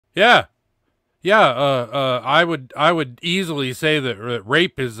Yeah. Yeah, I would easily say that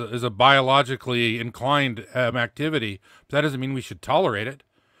rape is a biologically inclined activity, but that doesn't mean we should tolerate it.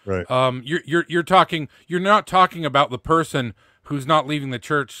 Right. You're not talking about the person who's not leaving the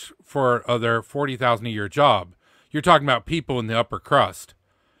church for their 40,000 a year job. You're talking about people in the upper crust,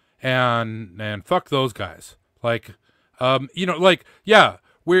 and fuck those guys. Like, like, yeah,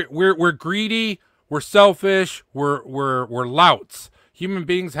 we're greedy, we're selfish, we're louts. Human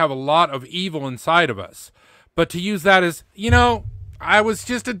beings have a lot of evil inside of us, but to use that as, I was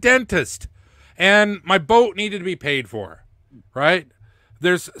just a dentist, and my boat needed to be paid for, right?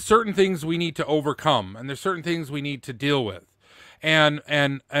 There's certain things we need to overcome, and there's certain things we need to deal with, and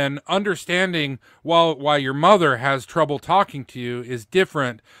understanding why your mother has trouble talking to you is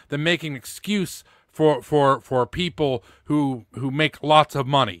different than making an excuse for people who make lots of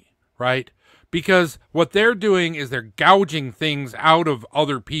money, right? Because what they're doing is they're gouging things out of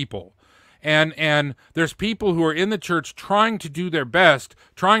other people. And there's people who are in the church trying to do their best,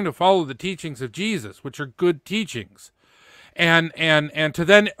 trying to follow the teachings of Jesus, which are good teachings. And to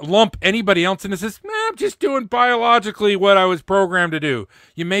then lump anybody else in and says, I'm just doing biologically what I was programmed to do.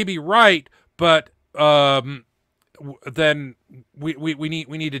 You may be right, but then we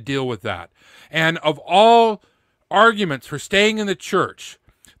need to deal with that. And of all arguments for staying in the church,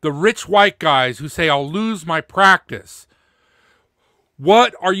 the rich white guys who say, I'll lose my practice,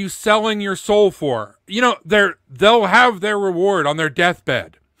 what are you selling your soul for? They'll have their reward on their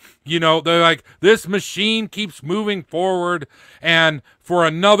deathbed. They're like, this machine keeps moving forward, and for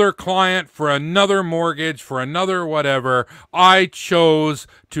another client, for another mortgage, for another whatever, I chose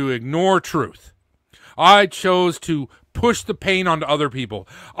to ignore truth. I chose to push the pain onto other people.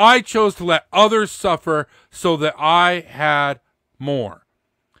 I chose to let others suffer so that I had more.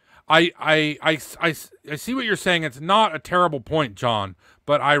 I see what you're saying. It's not a terrible point, John,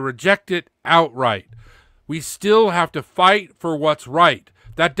 but I reject it outright. We still have to fight for what's right.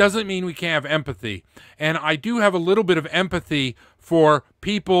 That doesn't mean we can't have empathy. And I do have a little bit of empathy for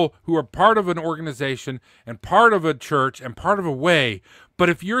people who are part of an organization and part of a church and part of a way. But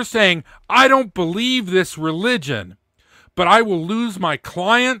if you're saying, I don't believe this religion, but I will lose my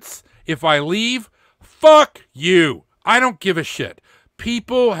clients if I leave, fuck you. I don't give a shit.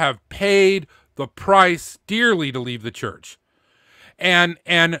 People have paid the price dearly to leave the church. And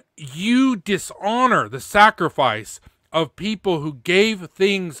you dishonor the sacrifice of people who gave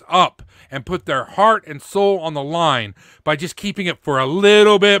things up and put their heart and soul on the line by just keeping it for a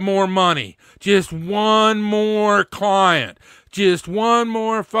little bit more money. Just one more client. Just one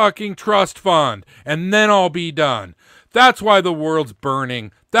more fucking trust fund. And then I'll be done. That's why the world's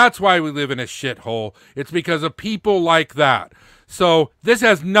burning. That's why we live in a shithole. It's because of people like that. So this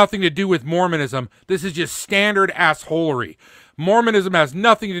has nothing to do with Mormonism. This is just standard assholery. Mormonism has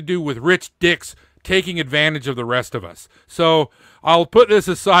nothing to do with rich dicks taking advantage of the rest of us. So I'll put this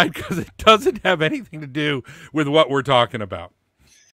aside because it doesn't have anything to do with what we're talking about.